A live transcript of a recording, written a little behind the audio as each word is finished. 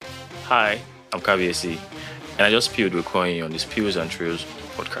Hi, I'm Kabiyesi, and I just spilled with coin on the Spills and Trills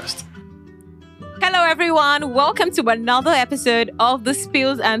podcast. Hello, everyone. Welcome to another episode of the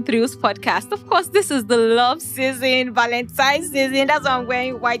Spills and Thrills podcast. Of course, this is the love season, Valentine season. That's why I'm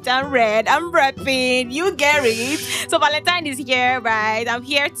wearing white and red. I'm repping. You get it. So Valentine is here, right? I'm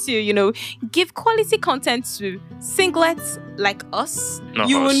here to, give quality content to singlets like us. Not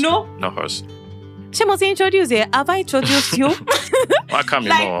you us. will know. Not us. She must introduce it. Have I introduced you? Why can't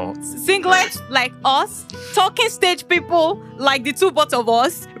like more? singlets like us, talking stage people like the two both of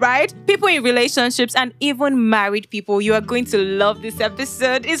us, right? People in relationships and even married people. You are going to love this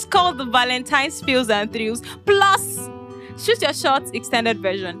episode. It's called the Valentine Spills and Thrills plus Shoot Your Shot extended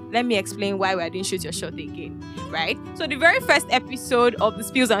version. Let me explain why we are doing Shoot Your Shot again, right? So the very first episode of the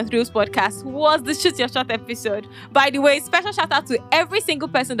Spills and Thrills podcast was the Shoot Your Shot episode. By the way, special shout out to every single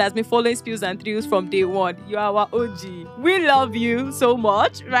person that's been following Spills and Thrills from day one. You are our OG. We love you so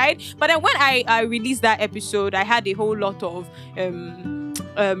much, right? But then when I released that episode, I had a whole lot of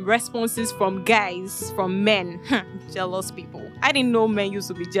responses from guys, from men, jealous people. I didn't know men used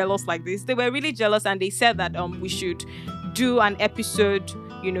to be jealous like this. They were really jealous, and they said that we should do an episode,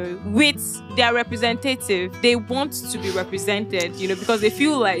 with their representative. They want to be represented, because they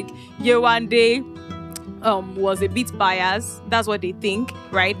feel like Yewande was a bit biased. That's what they think,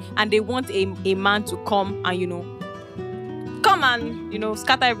 right? And they want a man to come and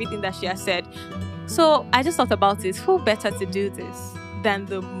scatter everything that she has said. So I just thought about it. Who better to do this than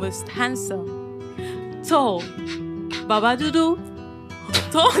the most handsome, tall, Baba Dudu,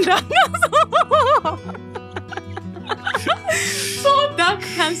 tall, so dark,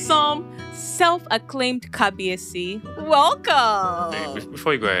 handsome, self-acclaimed Kabiyesi. Welcome. Hey,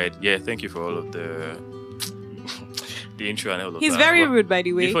 before you go ahead, thank you for all of the intro and all of that. He's very rude, by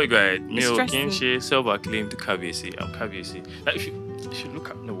the way. Before you go ahead, He's stressing. Kinshi, self-acclaimed Kabiyesi. I'm Kabiyesi. Like, if you look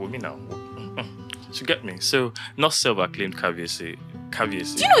at me now, you get me. So not self-acclaimed Kabiyesi.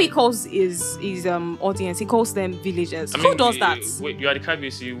 Kabiyesi. Do you know he calls his audience? He calls them villagers. Who does that? Wait, you are the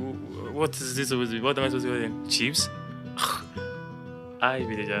Kabiyesi. What is this? What am I supposed to do? Chiefs? Hi,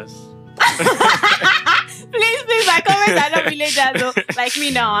 villagers. Please, my comments are not villagers. Though. Like me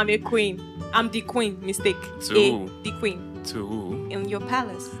now, I'm a queen. I'm the queen. Mistake. To who? The queen. To who? In your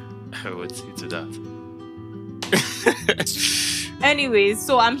palace. I would say to that. Anyways,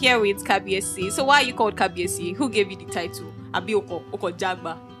 so I'm here with Kabiyesi. So why are you called Kabiyesi? Who gave you the title? Abi Oko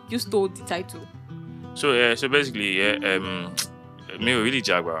Jagba. You stole the title. So basically, me really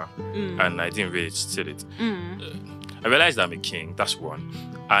Jaguar, and I didn't really steal it. I realized I'm a king. That's one.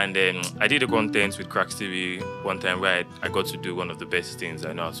 And then I did a content with Cracks TV one time where I got to do one of the best things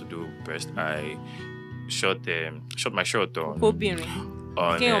I know how to do best. I shot my shot on not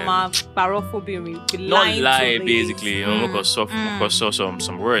lie basically, because saw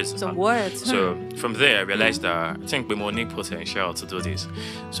some words. So from there I realized that I think we more need potential to do this.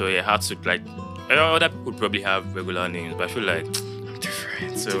 So I had to other people would probably have regular names, but I feel like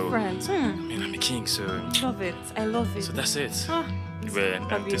I'm different. I'm a king, so I love it. So that's it.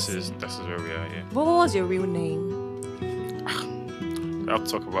 And this is where we are. Yeah. But what was your real name? I'll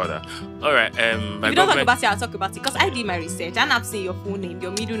talk about that. All right. If you don't talk about it, I'll talk about it because I did my research and I've seen your full name,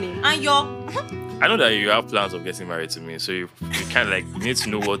 your middle name, and your. I know that you have plans of getting married to me, so you kind of need to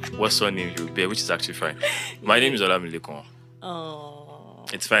know what surname you bear, which is actually fine. My name is Olamilekon. Oh.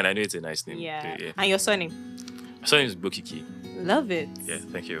 It's fine. I know it's a nice name. Yeah. And your surname? My surname is Bokiki. Love it. Yeah.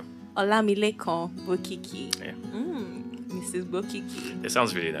 Thank you. Olamilekon Bokiki. Yeah. Mrs. Bokiki. It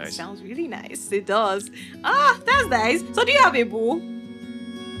sounds really nice. It sounds really nice. It does. Ah, that's nice. So do you have a boo?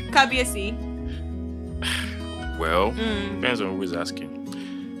 Kabiyesi? Well, depends on who is asking.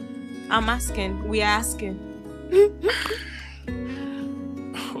 I'm asking. We are asking.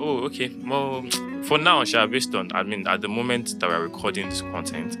 Oh, okay. Well, for now, based on, at the moment that we're recording this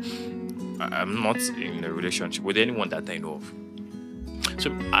content, I'm not in a relationship with anyone that I know of.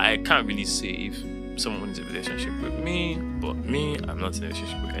 So I can't really say if someone is in a relationship with me, but me, I'm not in a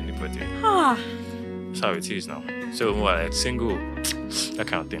relationship with anybody. That's how it is now. So more like single, that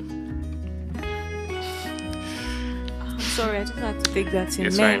kind of thing. I'm sorry, I just had to take that in.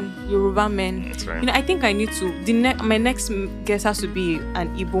 It's men, fine. Yoruba men. It's fine. I think I need to. My next guest has to be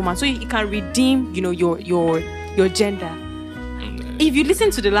an Igbo man, so you can redeem, your gender. If you listen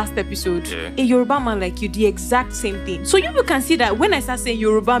to the last episode, a Yoruba man like you, the exact same thing. So you can see that when I start saying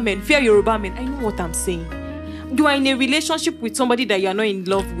Yoruba men, fear Yoruba men, I know what I'm saying. You are in a relationship with somebody that you are not in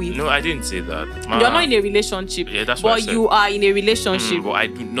love with. No, I didn't say that. You are not in a relationship. Yeah, that's what I said. But you are in a relationship. But I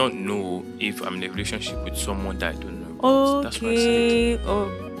do not know if I'm in a relationship with someone that I don't know. Okay. That's what I said. Oh,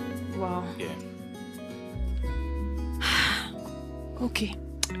 wow. Yeah. Okay.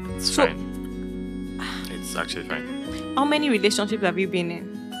 It's So- fine. It's actually fine. How many relationships have you been in?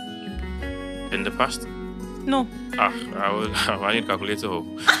 In the past, No. I need calculator.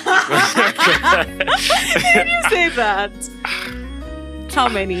 Did you say that? How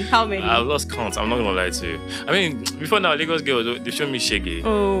many? How many? I've lost count. I'm not gonna lie to you. I mean, before now, Lagos girls they show me shaggy.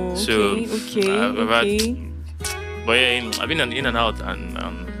 Oh, okay, So, okay, I've had- okay. But yeah, I've been in and out, and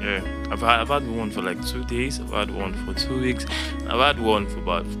yeah, I've had one for like 2 days. I've had one for 2 weeks. I've had one for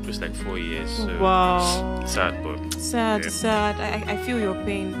about just like 4 years. So Wow. sad, but Sad, yeah. sad. I feel your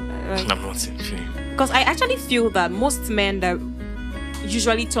pain. I'm not in pain. Because I actually feel that most men that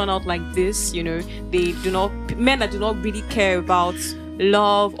usually turn out like this, you know, men that do not really care about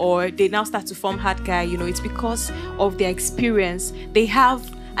love, or they now start to form hard guy, you know, it's because of their experience. They have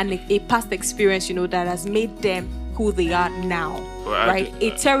a past experience, you know, that has made them who they are now. Well, Right?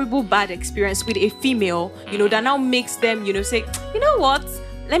 A terrible bad experience with a female, you know, that now makes them, you know, say, you know what?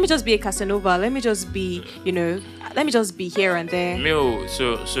 Let me just be a Casanova. Let me just be, you know, let me just be here and there. Mio,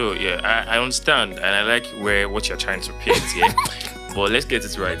 so yeah, I understand, and I like what you're trying to paint here. But let's get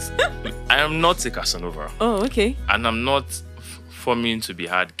it right. I am not a Casanova, Oh, okay. and I'm not forming to be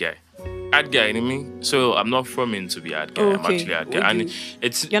hard guy. Hard guy, you know me? So I'm not forming to be hard guy. I'm Okay. actually hard guy, Okay. and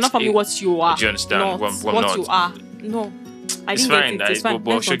it's You're not forming what you are. Do you understand? Not What I'm what not. you are. No. I It's didn't fine. get it. It's fine.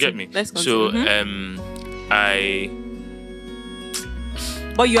 But Let's she'll get continue. me. Let's So continue. I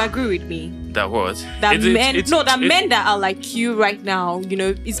But you agree with me that what that It's- men, it's- no, that it's- men that are like you right now, you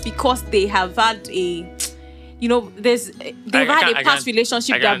know, it's because they have had a, you know, they've had a past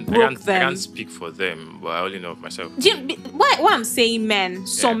relationship that broke I them. can't speak for them, but I only know of myself. Do you, why I'm saying men,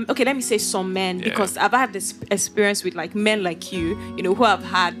 okay, let me say some men, Yeah. because I've had this experience with like men like you know, who have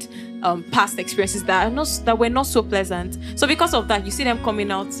had past experiences that were not so pleasant. So because of that, you see them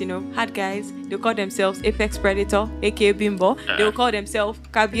coming out, you know, hard guys. They'll call themselves Apex Predator, aka Bimbo. They'll call themselves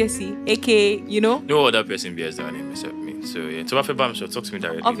Kabiyesi, aka, you know. No other person bears that name except me. So yeah, to my favorite, so talk to me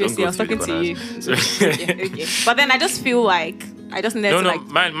directly. Obviously, I was Don't go talking through to the you. corners. So- Okay. But then I just feel like I just needed No, to no, like.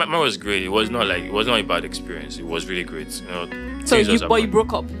 mine was great. It was not a bad experience. It was really great. You know, So things just you happened.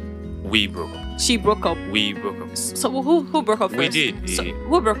 broke up. We broke up. She broke up. We broke up. So who broke up first? We did. So,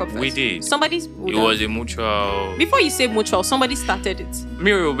 who broke up first? We did. Somebody's. It was a mutual. Before you say mutual, somebody started it.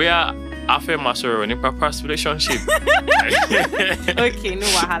 Miro, we are after master in a past relationship. Okay, no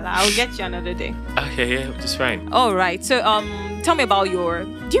wahala. I'll get you another day. Okay, yeah, it's fine. All right. So tell me about your.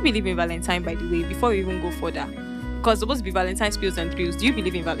 Do you believe in Valentine, by the way? Before we even go further, because supposed to be Valentine spills and thrills. Do you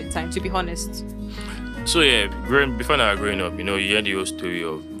believe in Valentine? To be honest. So yeah, before now growing up, you know, you hear the whole story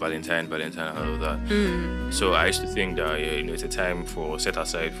of Valentine and all of that. So I used to think that you know, it's a time for set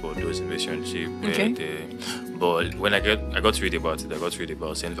aside for those in relationship. Okay. But when I got to read about it, I got to read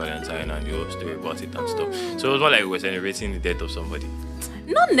about Saint Valentine and the whole story about it and stuff. So it was more like we're celebrating the death of somebody.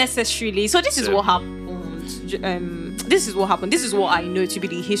 Not necessarily. So this is So- what happened. This is what happened. This is what I know to be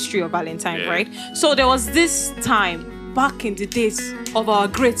the history of Valentine, Yeah. right? So there was this time back in the days of our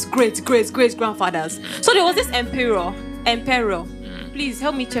great grandfathers. So there was this emperor. Please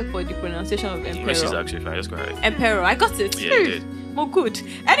help me check for the pronunciation of English is emperor. actually fine. Just go ahead. Emperor. I got it. Yeah, you did. Oh, good.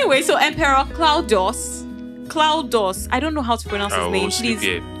 Anyway, so Emperor Claudius. I don't know how to pronounce his I name. will sleep Please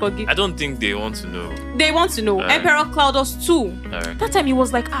here. forgive. I don't think they want to know. They want to know. Emperor Claudius II. Alright. That time he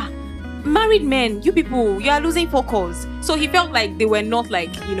was like, married men, you people, you are losing focus. So he felt like they were not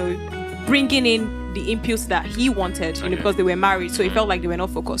like, you know, bringing in the impulse that he wanted, you know, Okay. because they were married. So he felt like they were not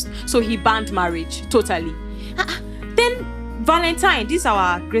focused. So he banned marriage totally. Then Valentine, this is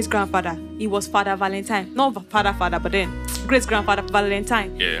our great grandfather. He was Father Valentine, not father, but then great grandfather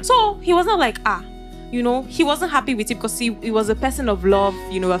Valentine. Yeah. So he was not like you know, he wasn't happy with it because he was a person of love,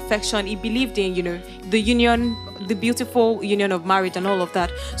 you know, affection. He believed in, you know, the union, the beautiful union of marriage and all of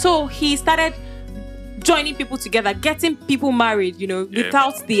that. So he started joining people together, getting people married, you know, Yeah.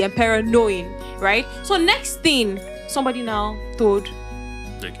 without the emperor knowing, right? So next thing, somebody now told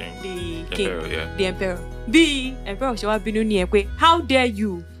The king. the king, Emperor, yeah. the emperor, Shewa Binu Niekwe, how dare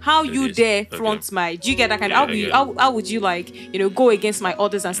you? How Do you this. dare Okay. flaunt my? Do you get that kind? Yeah, How, yeah. how would you like, you know, go against my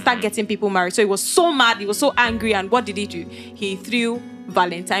orders and start getting people married? So he was so mad, he was so angry, and what did he do? He threw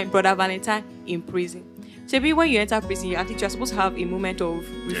brother Valentine, in prison. So maybe when you enter prison, I think you're supposed to have a moment of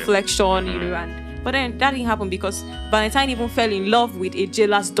reflection, you know, but then that didn't happen because Valentine even fell in love with a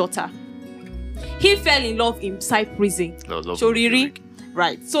jailer's daughter. He fell in love inside prison. Love Choriri.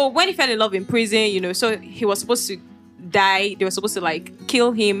 Right. So when he fell in love in prison, you know, so he was supposed to die. They were supposed to like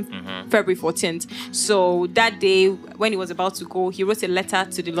kill him February 14th. So that day, when he was about to go, he wrote a letter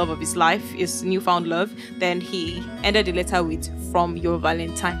to the love of his life, his newfound love. Then he ended the letter with, "From your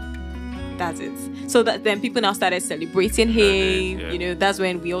Valentine." That's it. So that then people now started celebrating him. Yeah. You know, that's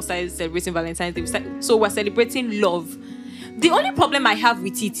when we all started celebrating Valentine's Day. So we're celebrating love. The only problem I have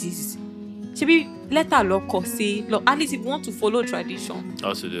with it is, should be let our love say, look, at least if you want to follow tradition.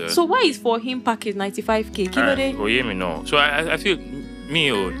 Also, the So why is for him package 95k? oh, yeah, me no. So I feel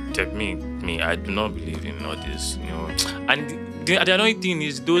me, I do not believe in all this, you know. And the annoying thing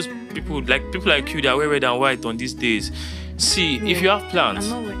is those people like you that wear red and white on these days. See, if you have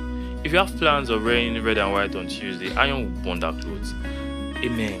plans, if you have plans of wearing red and white on Tuesday, iron will burn that clothes.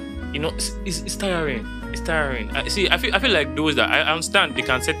 Amen. You know, it's tiring. It's tiring. I feel like those that I understand they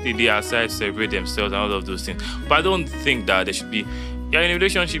can set the day aside to celebrate themselves and all of those things. But I don't think that there should be. You're in a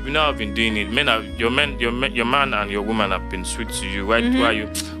relationship. You now have been doing it. Your man and your woman have been sweet to you. Why are you?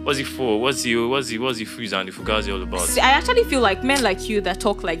 What's it for? What's the freeze and the fugazi all about? See, I actually feel like men like you that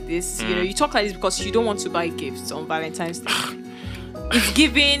talk like this. You know, you talk like this because you don't want to buy gifts on Valentine's Day.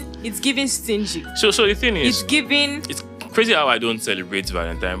 It's giving stingy. So the thing is, it's crazy how I don't celebrate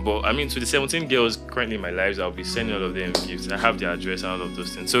Valentine, but I mean, to the 17 girls currently in my lives, I'll be sending all of them gifts. I have their address and all of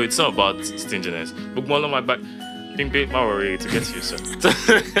those things. So it's not about stinginess. Book one on my back, pink bait, my worry to get to you, sir.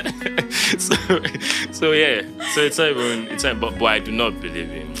 so yeah. So it's not, but I do not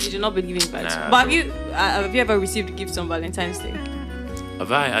believe in. You do not believe in Valentine's. But have you ever received gifts on Valentine's Day?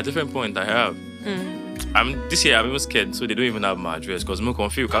 Have I? At different point, I have. This year I'm even scared, so they don't even have my address because I'm more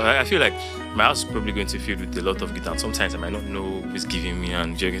confused. I feel like my house is probably going to be filled with a lot of gifts, and sometimes I might not know who's giving me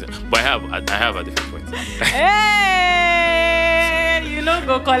and but I have at different points. Hey, you know,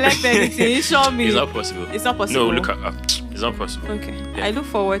 go collect anything. Show me. It's not possible. It's not possible. No, look at it's not possible. Okay. Yeah. I look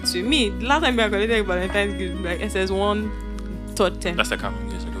forward to me. The last time I collected Valentine's gift, like SS1 third 10. That's like how many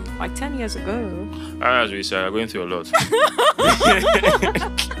years ago? Like 10 years ago. As we said, I'm going through a lot.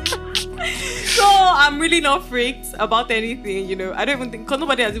 So I'm really not freaked about anything, you know. I don't even think, because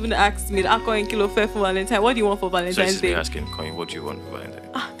nobody has even asked me, Akko and Kilo Fair for Valentine. What do you want for Valentine's Day? Asking Coin, what do you want for Valentine?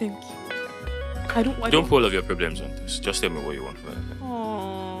 Thank you. I don't put all of your problems on this. Just tell me what you want for Valentine.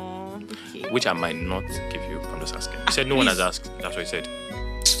 Oh, okay. Which I might not give you. I'm just asking. You said no one has asked. That's what you said.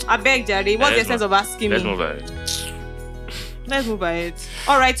 I beg, Jerry. What's the sense of asking Let's me? move ahead. Let's move ahead.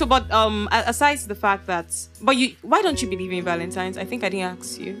 All right. So, but aside the fact that, why don't you believe in Valentine's? I think I didn't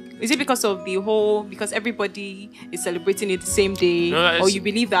ask you. Is it because of because everybody is celebrating it the same day, no, or you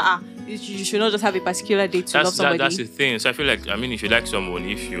believe that you should not just have a particular day to love somebody? That's the thing. So I feel like, if you like someone,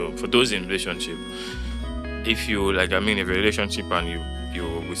 for those in relationship, if you like, if you're in a relationship and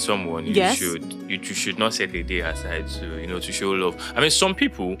you're with someone, yes, you should not set a day aside to show love. Some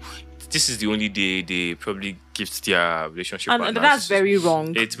people, this is the only day they probably gift their relationship, and that's very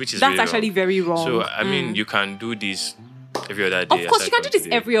wrong. That's actually very wrong. So you can do this every other day. Of course, you can do this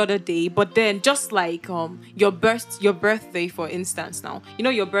every other day, but then just like your birthday, for instance. Now,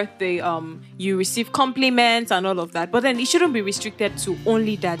 your birthday, you receive compliments and all of that, but then it shouldn't be restricted to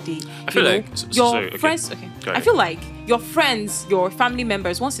only that day. I feel like your friends. Okay, I feel like your friends, your family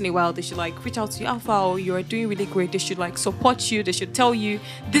members, once in a while, they should like reach out to you. Alpha, or you're doing really great. They should like support you. They should tell you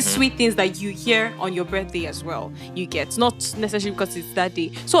these sweet things that you hear on your birthday as well. You get, not necessarily because it's that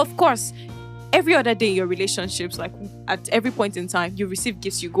day. So of course, every other day in your relationships, like at every point in time, you receive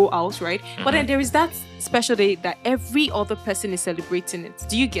gifts, you go out, right? But then there is that special day that every other person is celebrating it.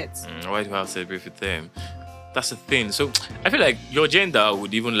 Do you get? Why do I have to celebrate with them? That's the thing. So I feel like your gender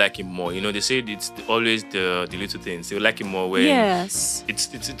would even like it more. They say it's always the little things. They would like it more when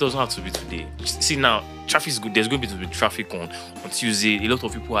it doesn't have to be today. See now, traffic is good. There's going to be traffic on Tuesday. A lot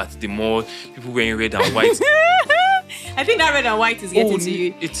of people at the mall, people wearing red and white. I think that red and white is getting to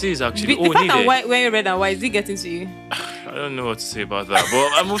you. It is actually. The fact that wearing red and white, is it getting to you? I don't know what to say about that.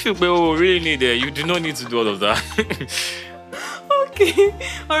 But I'm feeling really need it. You do not need to do all of that. Okay.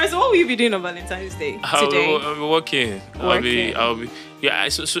 Alright, so what will you be doing on Valentine's Day today? I'll be working. I'll be yeah,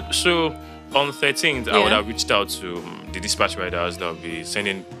 so on the 13th I would have reached out to the dispatch riders that will be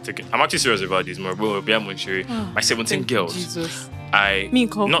sending tickets. I'm actually serious about this, my 17 girls. Jesus. Not you,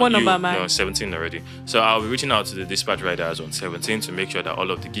 no, 17 already. So I'll be reaching out to the dispatch riders on 17 to make sure that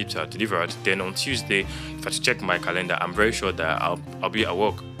all of the gifts are delivered. Then on Tuesday, if I check my calendar, I'm very sure that I'll be at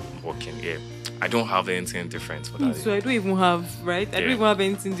work working. Yeah, I don't have anything different for that. So I don't even have, right? I don't even have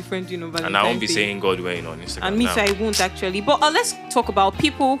anything different, Valentine's and I won't be saying God Wayne on Instagram. And me too, I won't actually. But let's talk about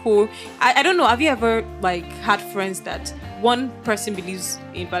people who I don't know. Have you ever like had friends that one person believes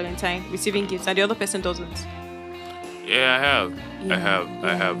in Valentine receiving gifts and the other person doesn't? Yeah, I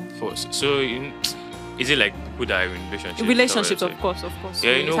have. So, is it like people that are in relationships? Relationships, of course.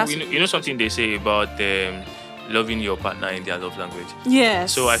 Yeah, you know something they say about loving your partner in their love language.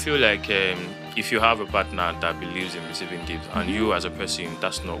 Yes. So I feel like if you have a partner that believes in receiving gifts and you as a person,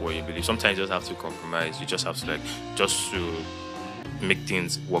 that's not what you believe, sometimes you just have to compromise. You just have to like, just to make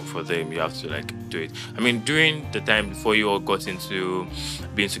things work for them, you have to like do it. I mean, during the time before you all got into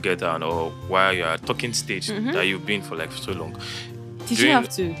being together and or while you are talking stage that you've been for like so long. Did you have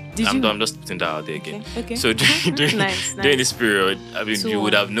to? I'm just putting that out there again. Okay. So during this period, I mean, you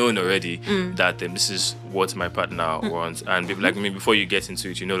would have known already that this is what my partner wants, and like me, before you get into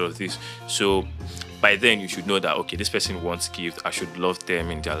it, you know all of this. So by then, you should know that okay, this person wants gift. I should love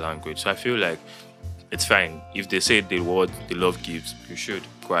them in their language. So I feel like it's fine if they say they love gifts. You should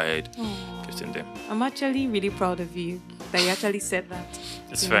go ahead, gifting them. I'm actually really proud of you that you actually said that.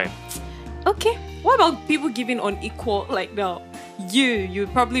 It's fine. Okay. What about people giving unequal? Like now, you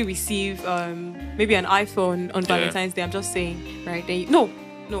probably receive maybe an iPhone on Valentine's Day. I'm just saying, right? Then no,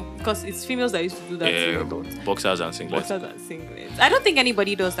 because it's females that used to do that. Yeah, boxers and singlets. I don't think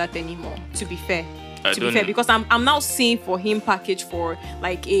anybody does that anymore. To be fair. Because I'm now seeing for him package for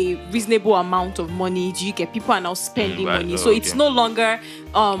like a reasonable amount of money. Do you get? People are now spending money, so it's no longer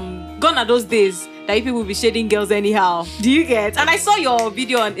gone are those days that people will be shading girls anyhow. Do you get? And I saw your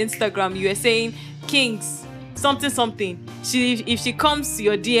video on Instagram. You were saying Kings something. If she comes to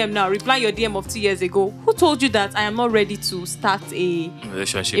your DM now, reply your DM of 2 years ago. Who told you that I am not ready to start a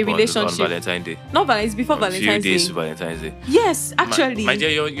relationship on Valentine's Day? Not Valentine's, before Valentine's Day. A few days to Valentine's Day. Yes, actually. My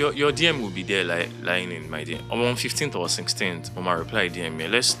dear, your DM will be there lying in my DM. On 15th or 16th, on my reply DM me.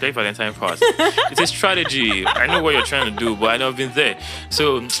 Let's play Valentine first. It's a strategy. I know what you're trying to do, but I know I've been there.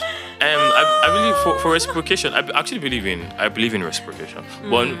 So I believe for reciprocation, I actually believe in reciprocation.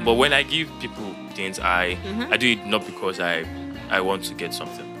 But when I give people things, I do it not because I want to get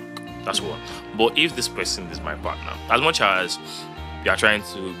something back. That's one. But if this person is my partner, as much as you are trying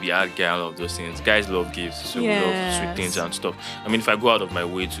to be a guy and all of those things, guys love gifts, so we love sweet things and stuff. I mean, if I go out of my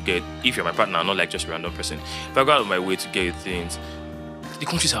way to get, if you're my partner, not like just a random person, if I go out of my way to get things, the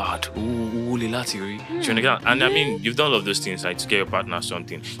countries are hard. And I mean, you've done all of those things, like to get your partner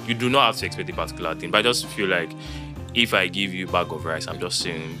something. You do not have to expect a particular thing, but I just feel like if I give you a bag of rice, I'm just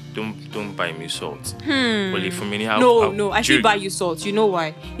saying, don't buy me salt. Well, if for me, I should buy you salt. You know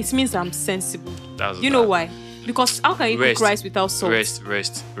why? It means I'm sensible. You know why? Because how can you cook rice without salt? Rest.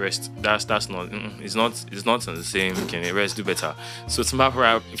 That's not. It's not on the same. Can rest do better? So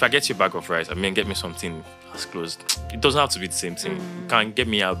tomorrow, if I get you a bag of rice, I mean, get me something as close. It doesn't have to be the same thing. You can get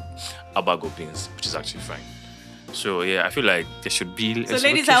me a bag of beans, which is actually fine. So yeah, I feel like there should be. So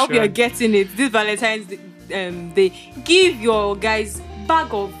ladies, I hope you're getting it. This Valentine's Day, give your guys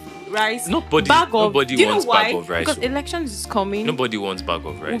bag of rice. Nobody wants bag of rice. Because elections is coming. Nobody wants bag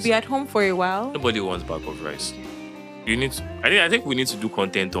of rice. We'll be at home for a while. Nobody wants bag of rice. You need to, I think we need to do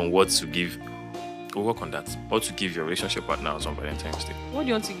content on what to give. We'll work on that. What to give your relationship partners on Valentine's Day. What do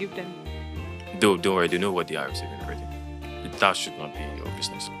you want to give them? Don't worry, they know what they are receiving already. That should not be your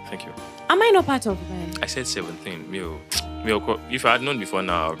business. Thank you. Am I not part of them? I said 17. If I had known before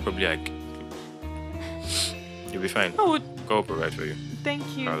now, I'd probably like. You'll be fine. I would go provide for you.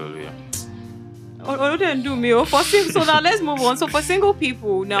 Thank you. Hallelujah. Oh, didn't do me. For so now let's move on. So for single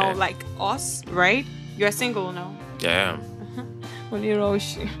people now, like us, right? You're single now. Yeah, I am.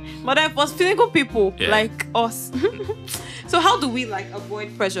 But then for single people like us, so how do we like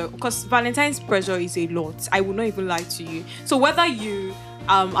avoid pressure? Because Valentine's pressure is a lot. I will not even lie to you. So whether you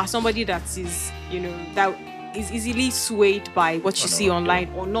are somebody that is, that is easily swayed by what you see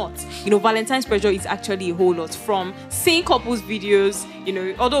online or not, Valentine's pressure is actually a whole lot. From seeing couples videos,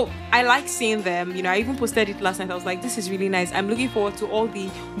 although I like seeing them, I even posted it last night. I was like, this is really nice. I'm looking forward to all the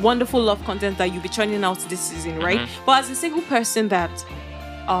wonderful love content that you'll be churning out this season, right? But as a single person that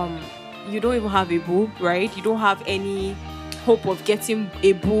you don't even have a boo, right? You don't have any hope of getting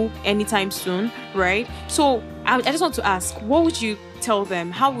a boo anytime soon, right? So I just want to ask, what would you tell them?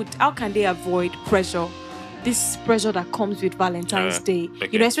 How can they avoid pressure? This pressure that comes with Valentine's Day,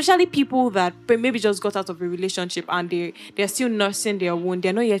 especially people that maybe just got out of a relationship and they're still nursing their wound,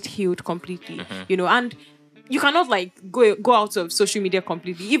 they're not yet healed completely, and you cannot like go out of social media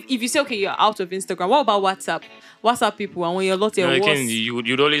completely. If you say, okay, you're out of Instagram, what about WhatsApp people? And when you're not there,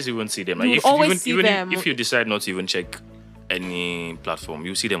 you'd always even see them. If you decide not to even check any platform,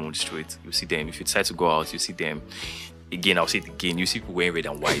 you see them on the street. You see them. If you decide to go out, you see them. Again, I'll say it again. You see people wearing red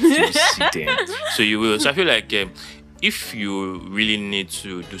and white. You see them. So you will. So I feel like if you really need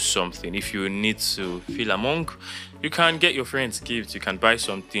to do something, if you need to feel among, you can get your friends gifts. You can buy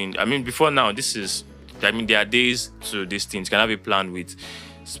something. I mean, before now, there are days to these things. You can have a plan with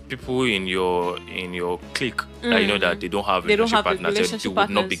people in your clique that you know that they don't have They don't relationship have the partners, relationship they would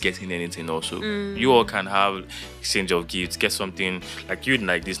not be partners. getting anything also. You all can have exchange of gifts, get something like you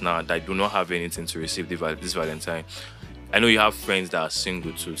like this now that do not have anything to receive this Valentine. I know you have friends that are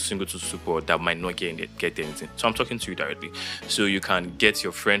single to support that might not get anything. So I'm talking to you directly. So you can get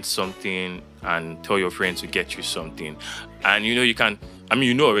your friend something and tell your friend to get you something. And you know you can, I mean,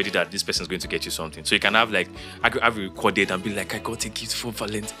 you know already that this person is going to get you something. So you can have like, I could have recorded and be like, I got a gift for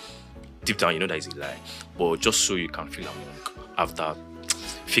Valentine. Deep down, you know that is a lie. But just so you can feel among after,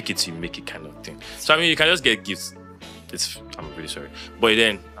 fake it till you make it kind of thing. So I mean, you can just get gifts. I'm really sorry. But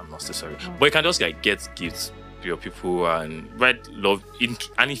then, I'm not so sorry. But you can just like get gifts to your people and write love in,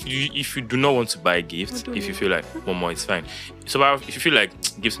 and if you do not want to buy gifts, if you feel like one more, it's fine. So if you feel like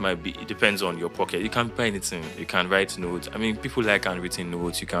gifts might be, it depends on your pocket. You can buy anything. You can write notes. I mean, people like handwritten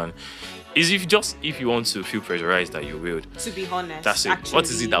notes. You can. If you want to feel pressurized that you will. To be honest, that's it. Actually, What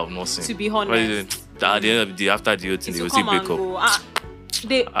is it that I've not seen? To be honest, what is it? That at the end of the day, after the whole thing, they will still break up.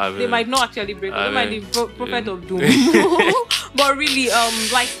 They might not actually break up. They might be prophet of doom. But really,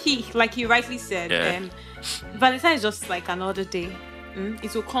 like he rightly said, Valentine is just like another day.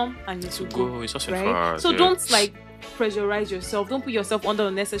 It will come and it will go. It's just right? far, So don't like pressurize yourself. Don't put yourself under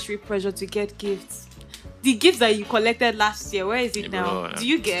unnecessary pressure to get gifts. The gifts that you collected last year, where is it now? Do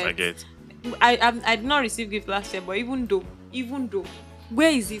you get? I get. I did not receive gift last year, but even though, where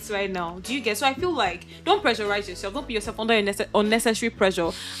is it right now? Do you get? So I feel like don't pressurize yourself. Don't put yourself under unnecessary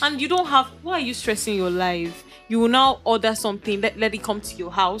pressure. And you don't have. Why are you stressing your life? You will now order something. Let it come to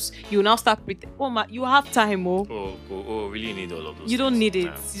your house. You will now start. You have time, really need all of those. You don't need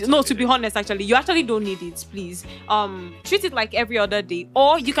it. No, to be honest, actually, you actually don't need it. Please, treat it like every other day,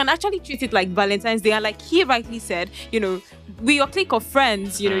 or you can actually treat it like Valentine's Day. And like he rightly said, with your clique of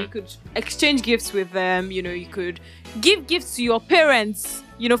friends, you could exchange gifts with them. You could give gifts to your parents.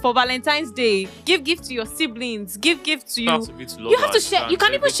 For Valentine's Day, give gifts to your siblings. Give gifts to you. You have to share. You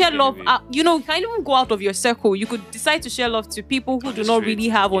can even share love. You can even go out of your circle. You could decide to share love to people who do not really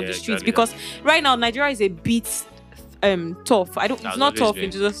have on the streets. Because right now Nigeria is a bit tough. It's not tough in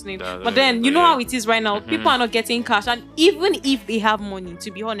Jesus' name. But then you know how it is right now. People are not getting cash, and even if they have money,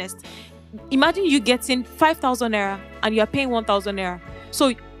 to be honest, imagine you getting 5,000 naira and you are paying 1,000 naira.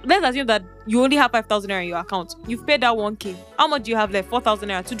 So let's assume that you only have 5,000 naira in your account. You've paid that 1k. How much do you have left? 4,000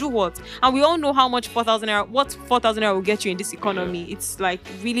 naira. To do what? And we all know how much 4,000 naira will get you in this economy. It's like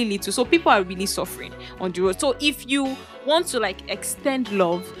really little. So people are really suffering on the road. So if you want to like extend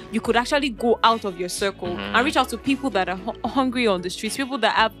love, you could actually go out of your circle and reach out to people that are hungry on the streets, people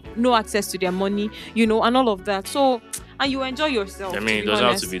that have no access to their money, and all of that. So, and you enjoy yourself. I mean, it doesn't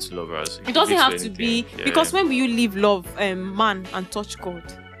have to be to lovers. It doesn't have to be, because when will you leave love, man, and touch God?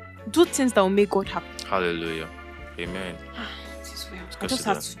 Do things that will make God happy. Hallelujah. Amen. I just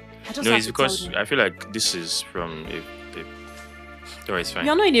have to. It's because I feel like this is from it's fine.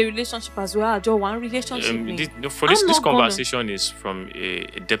 You're not in a relationship as well. Just one relationship. This conversation is from a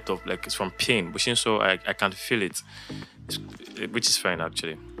depth of it's from pain, so I can feel it, which is fine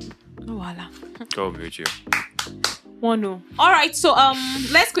actually. No, voila. God be with you. No. All right, so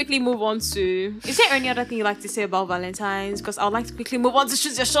let's quickly move on to. Is there any other thing you'd like to say about Valentine's? Because I would like to quickly move on to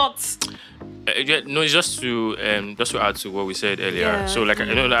shoot your shots. No, it's just to add to what we said earlier. Yeah. So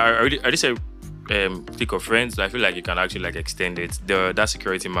I already said clique of friends. I feel like you can actually extend it. That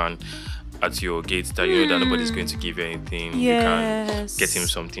security man at your gate that you know that nobody's going to give you anything. Yes. You can get him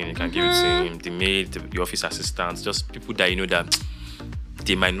something. You can give it to him. The maid, the office assistants, just people that you know that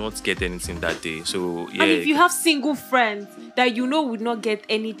they might not get anything that day. So yeah. And if you have single friends that would not get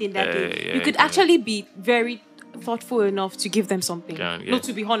anything that day, you could actually be very thoughtful enough to give them something. No,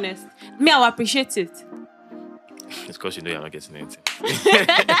 to be honest, me, I will appreciate it. It's because you're not getting anything.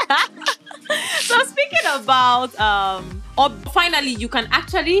 So speaking about or finally, you can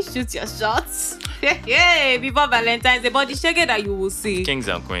actually shoot your shots. Before Valentine's Day, but the shege that you will see. Kings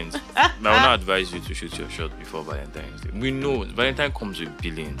and queens. I will not advise you to shoot your shot before Valentine's Day. We know Valentine comes with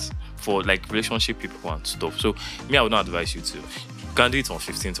billions for relationship people and stuff. So me, I would not advise you to. You can do it on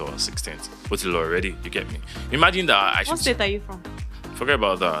 15th or 16th. What's the law already? You get me? Imagine that I should. What state are you from? Forget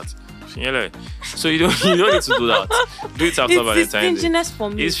about that. So you don't need to do that. Do it after Valentine's Day. It's stinginess for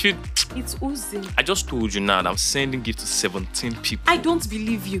me. It's oozing. I just told you now that I'm sending gifts to 17 people. I don't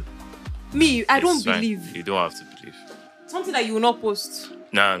believe you. Me, I don't believe. You don't have to believe. Something that you will not post.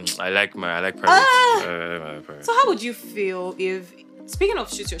 Nah, I like private. So how would you feel if, speaking of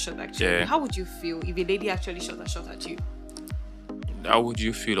shoot your shot actually, how would you feel if a lady actually shot a shot at you? How would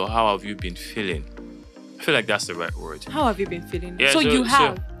you feel, or how have you been feeling? I feel like that's the right word. How have you been feeling? Yeah, so you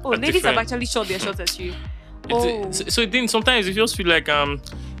have. Ladies different... have actually shot their shots at you. So then sometimes it just feel like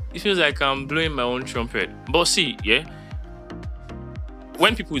it feels like I'm blowing my own trumpet. But see, yeah,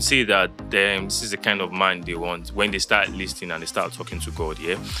 when people say that this is the kind of man they want, when they start listening and they start talking to God,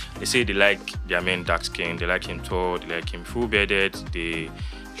 yeah, they say they like their men dark skinned, they like him tall, they like him full bearded, the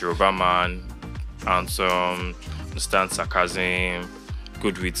Yoruba man, handsome, understand sarcasm,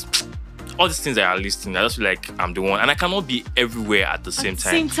 good with all these things that are listing. I just feel like I'm the one, and I cannot be everywhere at the same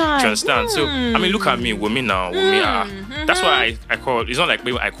time. Do you understand? So I mean, look at me, women now, that's why I call. It's not like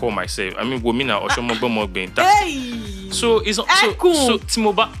maybe I call myself. I mean, women now, so it's not so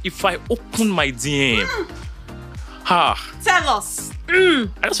Timoba. If I open my DM, tell us. I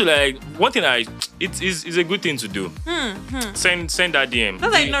just feel like one thing it's a good thing to do. Send that DM.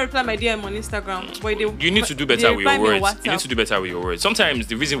 That's why you not reply my DM on Instagram. Boy, you need to do better with your words. You need to do better with your words. Sometimes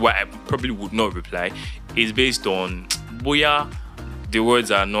the reason why I probably would not reply is based on boya the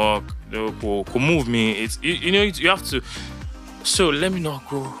words are not could move me. It's you have to. So let me not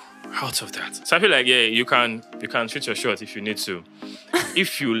go out of that. So I feel like you can shoot your shot if you need to.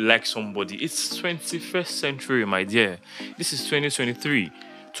 If you like somebody, it's 21st century, my dear. This is 2023.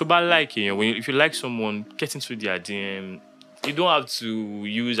 So by liking, if you like someone, get into their DM. You don't have to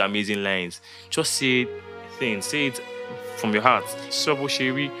use amazing lines. Just say things. Say it from your heart.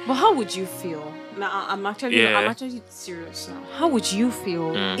 But how would you feel? Now I'm actually serious now. How would you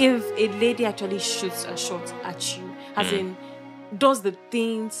feel if a lady actually shoots a shot at you? As in, does the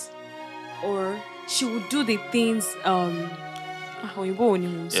things, or she would do the things man's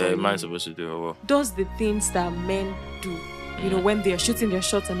supposed to do. Does the things that men do, when they're shooting their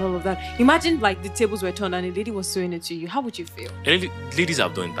shots and all of that. Imagine like the tables were turned and a lady was doing it to you. How would you feel? Ladies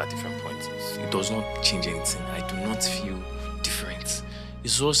have done it at different points. It does not change anything. I do not feel different.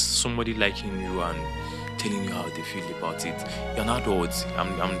 It's just somebody liking you and telling you how they feel about it. You're not adults. I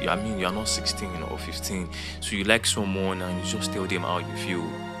mean, you're not 16 or 15. So you like someone and you just tell them how you feel.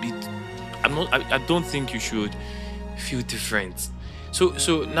 I don't think you should feel different. So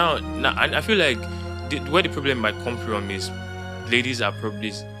now I feel like where the problem might come from is ladies are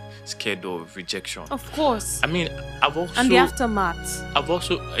probably scared of rejection. Of course. I mean, and the aftermath.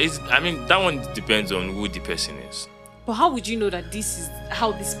 That one depends on who the person is. But how would you know that this is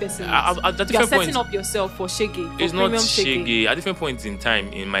how this person is? You're setting up yourself for shege. It's not shege. At different points in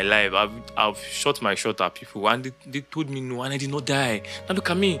time in my life, I've shot my shot at people and they told me no and I did not die. Now look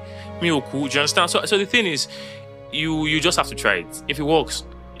at me. Oku, do you understand? So the thing is, you just have to try it. If it works,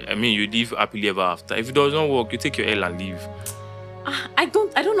 I mean, you live happily ever after. If it does not work, you take your L and leave. I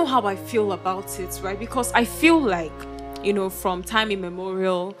don't know how I feel about it, right? Because I feel like, from time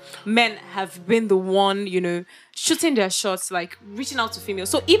immemorial, men have been the one, shooting their shots, like reaching out to females.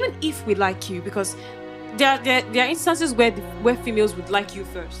 So even if we like you, because there are instances where females would like you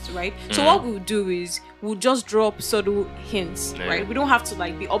first, right? So what we'll do is we'll just drop subtle hints, right? We don't have to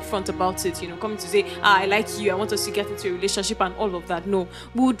like be upfront about it, coming to say, I like you, I want us to get into a relationship and all of that. No,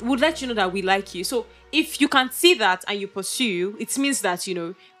 we'll let you know that we like you. So if you can see that and you pursue, it means that,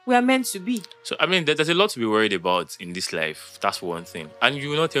 we are meant to be. So I mean, there's a lot to be worried about in this life. That's one thing. And you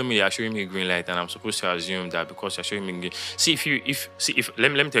will not tell me you're showing me a green light, and I'm supposed to assume that because you're showing me green.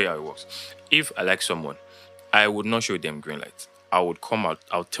 Let me tell you how it works. If I like someone, I would not show them green light. I would come out.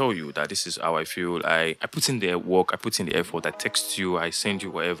 I'll tell you that this is how I feel. I put in the work. I put in the effort. I text you. I send you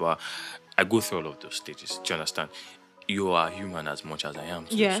whatever. I go through all of those stages. Do you understand? You are human as much as I am.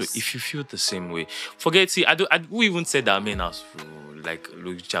 Yes. So if you feel the same way, we even said that men have to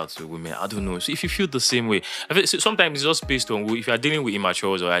reach out to women. I don't know. So if you feel the same way, sometimes it's just based on if you are dealing with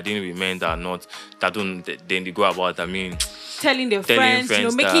immatures or you are dealing with men then they go about. I mean, telling their friends,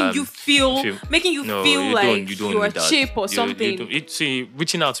 making you feel like you are cheap or something.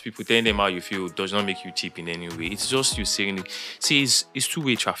 Reaching out to people, telling them how you feel does not make you cheap in any way. It's just you saying it. See, it's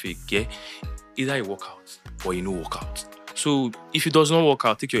two-way traffic. Yeah, either you walk out or you no walk out. So if it does not work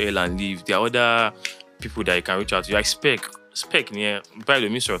out, take your L and leave. There are other people that you can reach out to. I spec near by the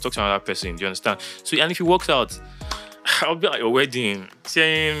minister, talk to another person. Do you understand? So and if it works out, I'll be at your wedding,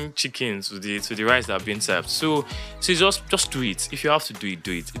 saying chickens to the rice that have been served. So just do it. If you have to do it,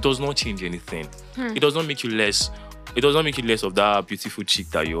 do it. It does not change anything. It does not make you less. It does not make you less of that beautiful chick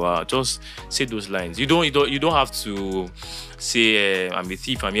that you are. Just say those lines. You don't have to say I'm a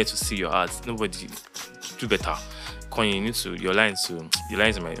thief. I'm here to steal your heart. Nobody do better. You need to your lines.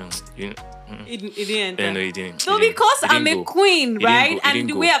 It didn't enter. No, it didn't. No, because I'm a queen, right? And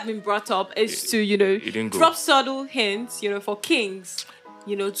the way I've been brought up is to, drop subtle hints, for kings,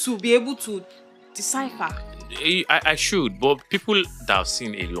 to be able to decipher. I should, but people that have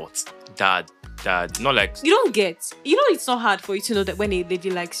seen a lot, that not like... You don't get... it's not hard for you to know that when a lady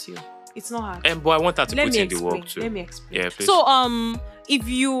likes you. It's not hard. But I want her to Let put me in the work explain. too. Let me explain. Yeah, please. So, if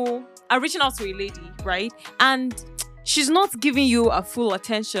you are reaching out to a lady, right, and she's not giving you a full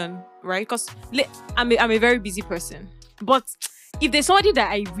attention, right? Because I'm a very busy person. But if there's somebody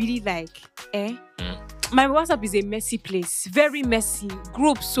that I really like, my WhatsApp is a messy place, very messy.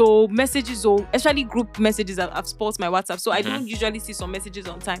 Groups, so messages, or especially group messages, I've spoiled my WhatsApp, so I don't usually see some messages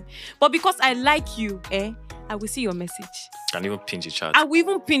on time. But because I like you, I will see your message. Can even pin your chat. I will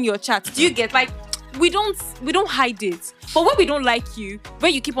even pin your chat. Do you get, like, we don't hide it. But when we don't like you,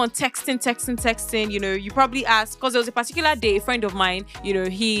 when you keep on texting, you know, you probably ask, because there was a particular day, a friend of mine, you know,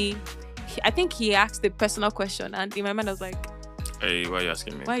 I think he asked a personal question, and in my mind I was like, hey, why are you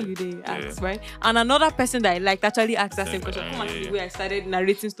asking me? Why you there? Ask, right? And another person that I liked actually asked that same question. Come the way I started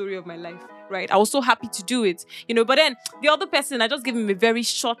narrating story of my life, right? I was so happy to do it, you know. But then the other person, I just gave him a very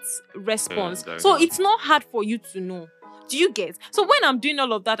short response. So it's not hard for you to know. Do you get? So when I'm doing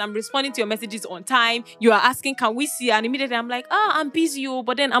all of that, I'm responding to your messages on time. You are asking, can we see? And immediately I'm like, I'm busy,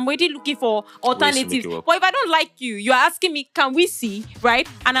 but then I'm already looking for alternatives. But if I don't like you, you're asking me, can we see? Right?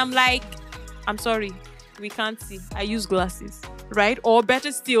 And I'm like, I'm sorry, we can't see. I use glasses, right? Or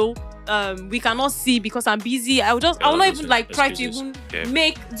better still, we cannot see because I'm busy. I will not even like try to even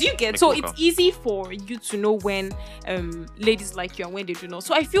make. Do you get? So it's easy for you to know when ladies like you and when they do not.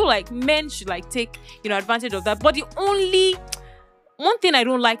 So I feel like men should like take, you know, advantage of that. But the only one thing I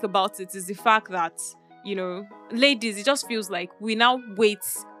don't like about it is the fact that, you know, ladies, it just feels like we now wait.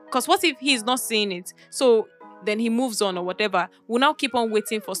 Because what if he's not seeing it? So then he moves on or whatever. We'll now keep on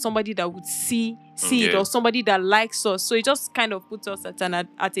waiting for somebody that would see it, or somebody that likes us. So it just kind of puts us at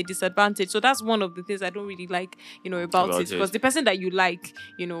a disadvantage. So that's one of the things I don't really like, you know, about it. Because the person that you like,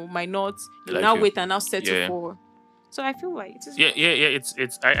 you know, might not now wait and now settle for. So I feel like it's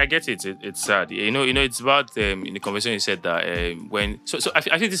it's I get it. It's sad. You know it's about in the conversation you said that when I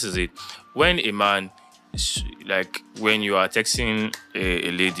think this is it. When a man, like when you are texting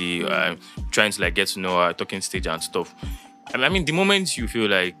a lady, trying to like get to know her, talking stage and stuff. I mean, the moment you feel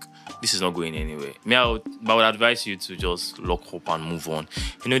like this is not going anywhere, I would advise you to just lock up and move on.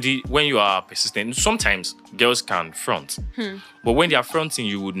 You know, when you are persistent, sometimes girls can front, but when they are fronting,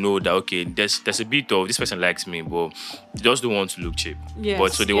 you would know that okay, there's a bit of this person likes me, but they just don't want to look cheap.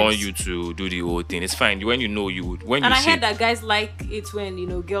 But so they want you to do the whole thing. It's fine when you know you would. When and you I heard that guys like it when, you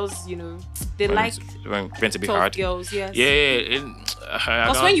know, girls, you know, they like when it's a bit hard. Girls, yes.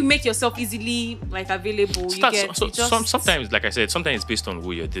 Because when you make yourself easily like available, sometimes, like I said, sometimes it's based on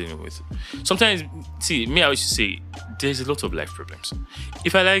who you're dealing with. Sometimes, see, me, I always say there's a lot of life problems.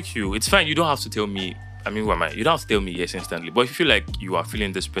 If I like you, it's fine. You don't have to tell me. I mean, who am I? You don't have to tell me yes instantly. But if you feel like you are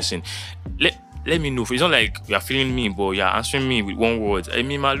feeling this person, let me know. It's not like you are feeling me, but you're answering me with one word. I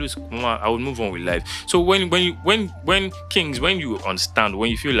mean, I will move on with life. So when you understand,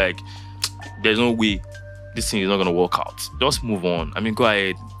 when you feel like there's no way this thing is not gonna work out, just move on. I mean, go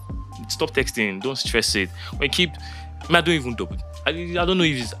ahead. Stop texting. Don't stress it. When you keep, I don't even double. I don't know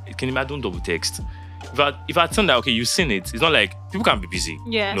if I don't double text. If I think that okay, you've seen it, it's not like people can be busy.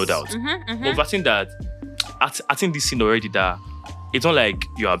 Yes. No doubt. But if I think that I think this scene already that it's not like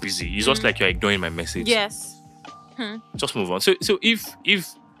you are busy. It's just like you're ignoring my message. Yes. Just move on. So if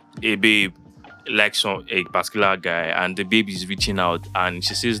a babe likes a particular guy and the baby is reaching out and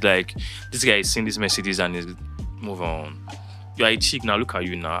she says like this guy is seeing these messages and is move on. You are a chick now. Look at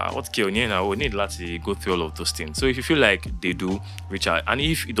you now. What care you now? We need to go through all of those things. So if you feel like they do, reach out. And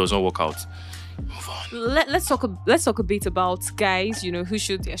if it doesn't work out, move on. Let's talk a bit about guys, you know, who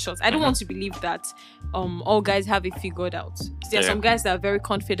shoot their shots. I don't want to believe that all guys have it figured out. There are some guys that are very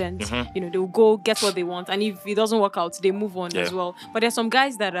confident. You know, they will go get what they want, and if it doesn't work out, they move on as well. But there are some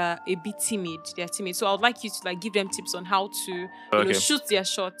guys that are a bit timid. They are timid. So I would like you to like give them tips on how to you know, shoot their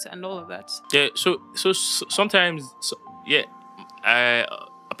shot and all of that. Yeah. So sometimes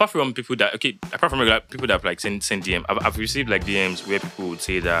apart from people that people that like send DM, I've received like DMs where people would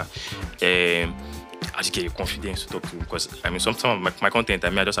say that how do you get your confidence to talk to? Because I mean, sometimes my content,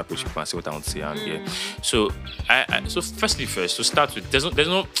 I just approach people and say what I want to say, and So first, to start with,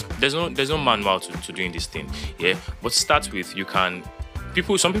 there's no manual to doing this thing, But start with,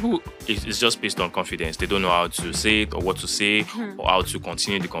 some people it's just based on confidence. They don't know how to say it or what to say or how to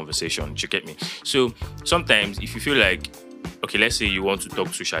continue the conversation. You get me? So sometimes if you feel like, okay, let's say you want to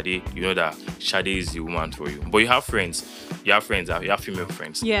talk to Shade, you know that Shade is the woman for you. But you have female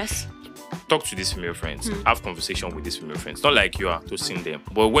friends. Yes. Talk to these female friends. Have conversation with these female friends. Not like you are toasting them.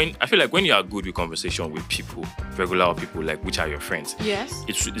 But I feel like when you are good with conversation with people, regular people, like which are your friends, yes,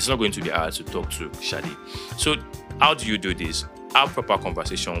 it's not going to be hard to talk to Shade. So how do you do this? Have proper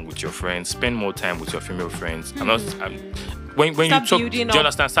conversation with your friends. Spend more time with your female friends. when you Start talk, do building you up.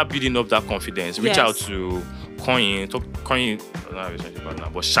 understand? Start building up that confidence. Reach Yes. out to Coin.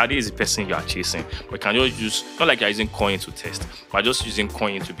 But Shadi is the person you are chasing. But you can just use, not like you're using Coin to test, but just using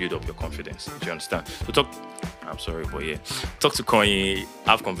Coin to build up your confidence. Do you understand? So I'm sorry, but yeah, talk to Coin,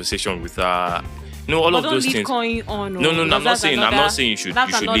 have conversation with her. All But of don't those lead things. Coin on. No, I'm not that's saying. I'm another- not saying you should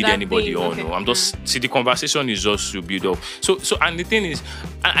that's lead another anybody thing. on. Okay. No, I'm just see the conversation is just to build up. So and the thing is,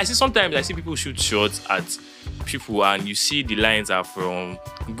 I see sometimes I see people shoot shots at people and you see the lines are from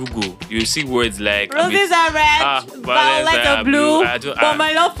Google. You see words like Roses are red, violets are blue, but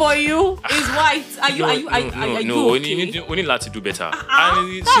my love for you is white. Are you okay? We need to do better.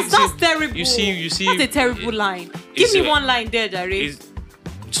 That's terrible. You see, that's a terrible line. Give me one line there, Jerry.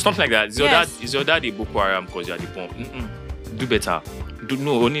 Something like that. Is your dad a Boko Haram because you are the bomb? Do better.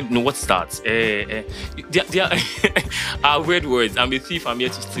 Only know what starts. They are weird words. I'm a thief. I'm here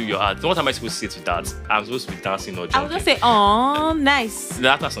to steal your heart. What am I supposed to say to that? I'm supposed to be dancing or jumping. I was just say, oh, nice.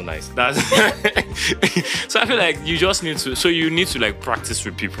 That's not nice. So I feel like you just need to. So you need to like practice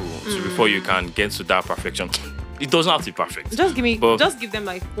with people before you can get to that perfection. It doesn't have to be perfect. Just give them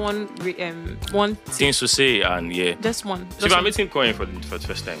like one things to say and yeah. Just one. So if I'm meeting Coin for the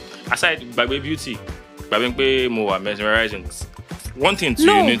first time, aside by beauty, by being more mesmerizing, one thing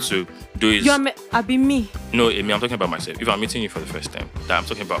you need to do is I be me. No, Amy, I'm talking about myself. If I'm meeting you for the first time, that I'm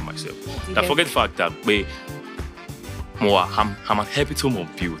talking about myself. That forget the fact that I'm an epitome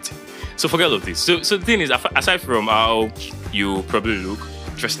of beauty. So forget all of this. So the thing is, aside from how you probably look,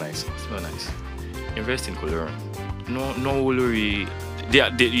 dress nice, smell nice, invest in cologne. No, Olori.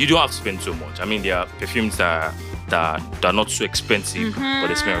 You don't have to spend so much. I mean, there are perfumes that are not so expensive, but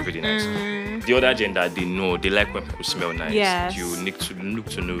they smell really nice. The other gender, they like when people smell nice. Yes. You need to look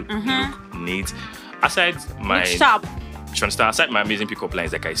neat. Aside my sharp. Aside my amazing pickup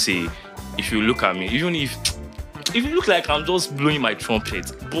lines, like I say, if you look at me, even if you look like I'm just blowing my trumpet,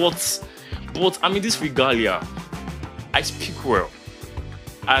 but I'm in this regalia, I speak well,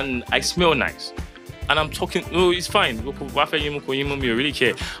 and I smell nice. And I'm talking, it's fine. You really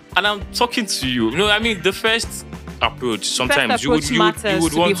care. And I'm talking to you. I mean, the first approach, sometimes you would want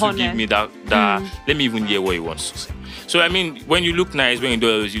to give me that let me even hear what you want to say. So I mean, when you look nice, when you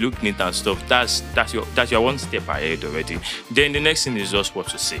do it, you look neat and stuff, that's your one step ahead already. Then the next thing is just what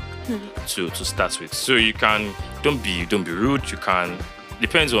to say to start with. So you can don't be rude. You can,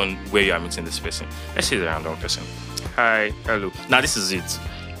 depends on where you are meeting this person. Let's say the random person. Hi, hello. Now this is it.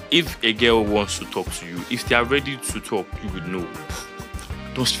 If a girl wants to talk to you, if they are ready to talk, you would know.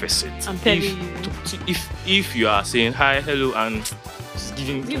 Don't stress it. I'm telling you. If you are saying hi, hello, and just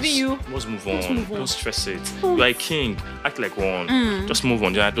giving you, just move on. Don't stress it. You are a king. Act like one. Just move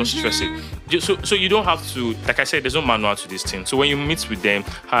on. Don't stress it. So you don't have to. Like I said, there's no manual to this thing. So when you meet with them,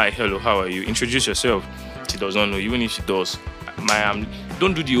 hi, hello, how are you? Introduce yourself. She does not know. Even if she does,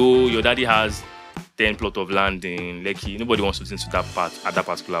 don't do the your daddy has 10 plot of land in Lekki. Nobody wants to listen to that part at that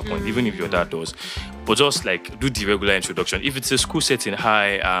particular point, even if your dad does. But just like do the regular introduction. If it's a school setting,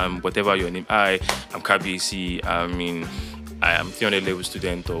 hi, whatever your name, hi, I'm Kabiyesi. I am 300 level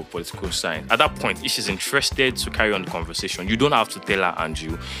student of political science. At that point, if she's interested to carry on the conversation, you don't have to tell her and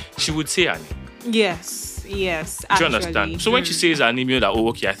she would say her name. Yes. Do you understand? So when she says an email that,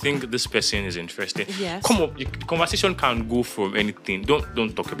 okay, I think this person is interested. Yes. Come up, the conversation can go from anything.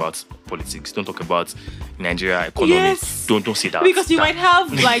 Don't talk about politics. Don't talk about Nigeria economy. Yes. Don't say that. Because you might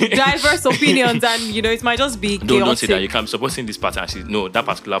have like diverse opinions, and it might just be chaotic. Don't say that. You can be supporting this party and say no. That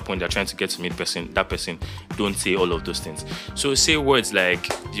particular point they're trying to get to meet that person. Don't say all of those things. So say words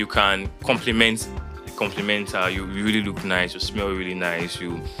like you can compliment her, you really look nice, you smell really nice,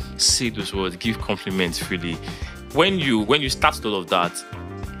 you say those words, give compliments freely. When you start all of that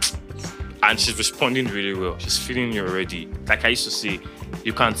and she's responding really well, she's feeling you already. Like I used to say,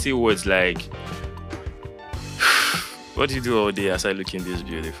 you can say words like, what do you do all day aside looking this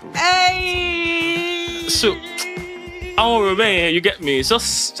beautiful? Hey! So, you get me?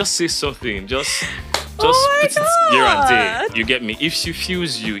 Just say something. Just put it here and there. You get me? If she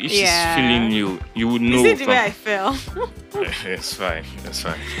feels you, if she's feeling you, you would know. Is it the way I feel? It's fine.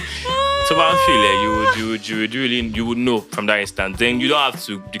 So but I feel you would know from that instant. Then you don't have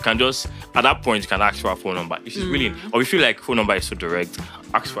to. You can just at that point you can ask for her phone number if she's willing, or if you feel like phone number is so direct,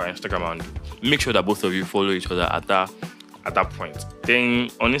 ask for her Instagram and make sure that both of you follow each other at that point. Then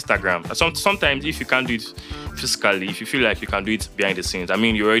on Instagram, sometimes if you can't do it physically, if you feel like you can do it behind the scenes, I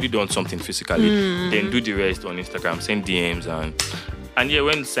mean you already done something physically, then do the rest on Instagram, send DMs and yeah,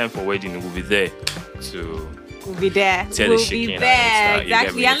 when it's time for wedding, we'll be there to. We'll be there. Exactly.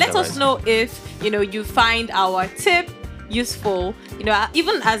 And let us know if you find our tip useful. You know,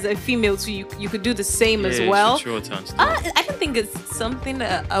 even as a female too, you could do the same as Yeah, well. short and stuff. I don't think it's something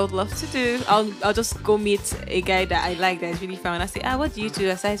that I would love to do. I'll just go meet a guy that I like that is really fun. I say, what do you do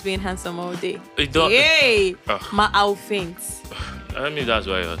besides being handsome all day? It don't. Yay! Ugh. My outfit. I mean, that's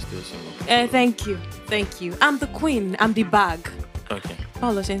why you're still single. Thank you. I'm the queen. I'm the bag. Okay.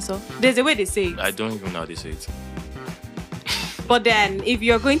 Paolo Shenso. There's a way they say it. I don't even know how they say it. But then, if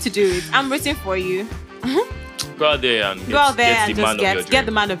you're going to do it, I'm rooting for you. Go out there and Go out there and the man just of your get the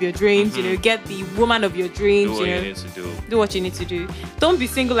dream. man of your dreams. You know, get the woman of your dreams. Do what you you know, need to do. do what you need to do. Don't be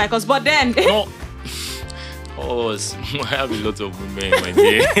single like us. But then, No. I have a lot of women, my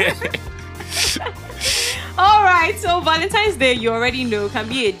dear. all right. So Valentine's Day, you already know, can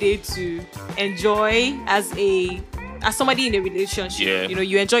be a day to enjoy as somebody in a relationship. Yeah. You know,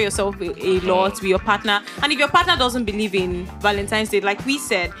 you enjoy yourself a lot with your partner. And if your partner doesn't believe in Valentine's Day, like we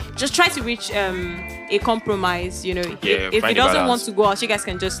said, just try to reach a compromise. You know, if he doesn't want to go out, you guys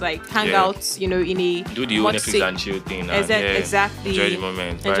can just like hang out. You know, in a do the whole Netflix and chill thing. Exactly. Enjoy the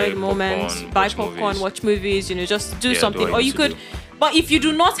moment. Buy popcorn, watch movies. You know, just do something. Do or you could. But if you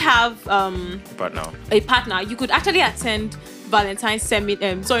do not have a partner, you could actually attend Valentine's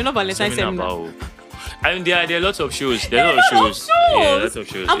seminar. Sorry, not Valentine's seminar. I mean, there are lots of shows. There are lots of shows. Yeah, lots of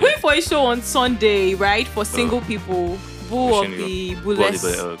shows. I'm going for a show on Sunday, right? For single people. Boo of the bullets.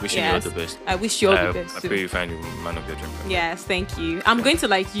 Wishing you all the best. I wish you all the best. I pray you find the man of your dream. Yes, thank you. I'm going to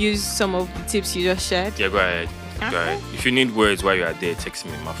like use some of the tips you just shared. Yeah, go ahead. Go ahead. If you need words while you are there, text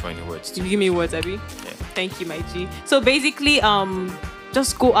me. My friend, words. You give me words, Abby. Yeah. Thank you, my G. So basically,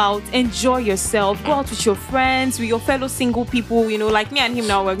 just go out, enjoy yourself, go out with your friends, with your fellow single people. You know, like me and him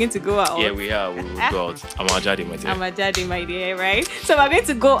now, we're going to go out. Yeah, we are. We will go out. I'm a daddy, my dear. I'm a daddy, my dear, right? So we're going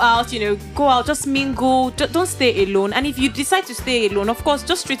to go out, you know, just mingle. Don't stay alone. And if you decide to stay alone, of course,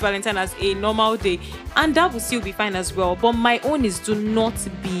 just treat Valentine as a normal day. And that will still be fine as well. But my own is do not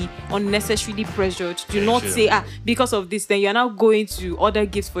be unnecessarily pressured. Do not say, because of this, then you're now going to order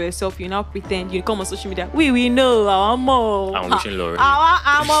gifts for yourself. You now pretend you come on social media. We know our more. I'm wishing Lord.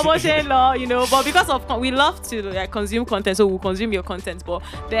 I'm almost law, you know, but because of we love to consume content, so we'll consume your content. But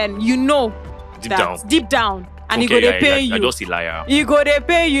then you know deep down, and okay, you go to pay you. I just liar. You go to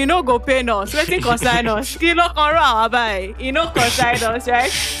pay you, no go pay us. Let's consign us. You know consign us, right?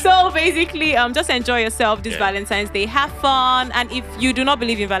 So basically, just enjoy yourself this Valentine's Day. Have fun, and if you do not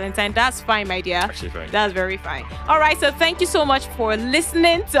believe in Valentine, that's fine, my dear. Actually fine. That's very fine. All right, so thank you so much for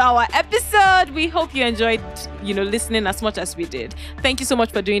listening to our episode. We hope you enjoyed, you know, listening as much as we did. Thank you so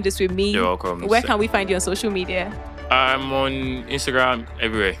much for doing this with me. You're welcome. Where can we find you on social media? I'm on Instagram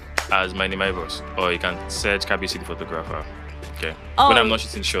everywhere as my name Ivos, or you can search Kabiyesi the photographer. Okay. When I'm not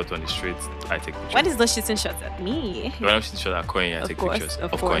shooting shot on the street, I take pictures. When is not shooting shots at me? When I'm shooting shot at Coin, I take pictures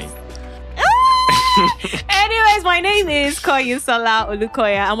of Coin. Anyways, my name is Koyinsola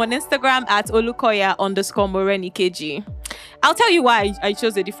Olukoya. I'm on Instagram at Olukoya_Morenikeji. I'll tell you why I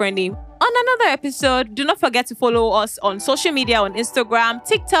chose a different name on another episode. Do not forget to follow us on social media, on Instagram,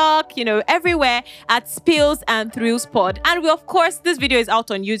 TikTok, you know, everywhere at Spills and Thrills Pod. And of course, this video is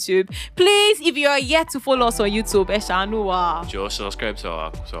out on YouTube. Please, if you are yet to follow us on YouTube, just subscribe to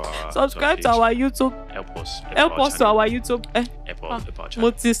our to our YouTube. Help us To our YouTube. It's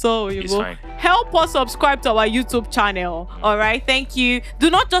fine. Help us subscribe to our YouTube channel. All right, thank you. Do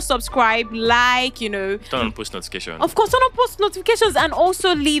not just subscribe, like, you know, turn on post notifications. Of course, turn on post notifications, and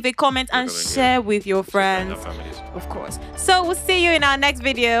also leave a comment and share with your friends. Of course. So we'll see you in our next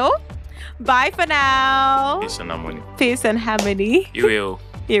video. Bye for now. Peace and harmony. Peace and harmony. You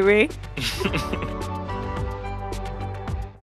will.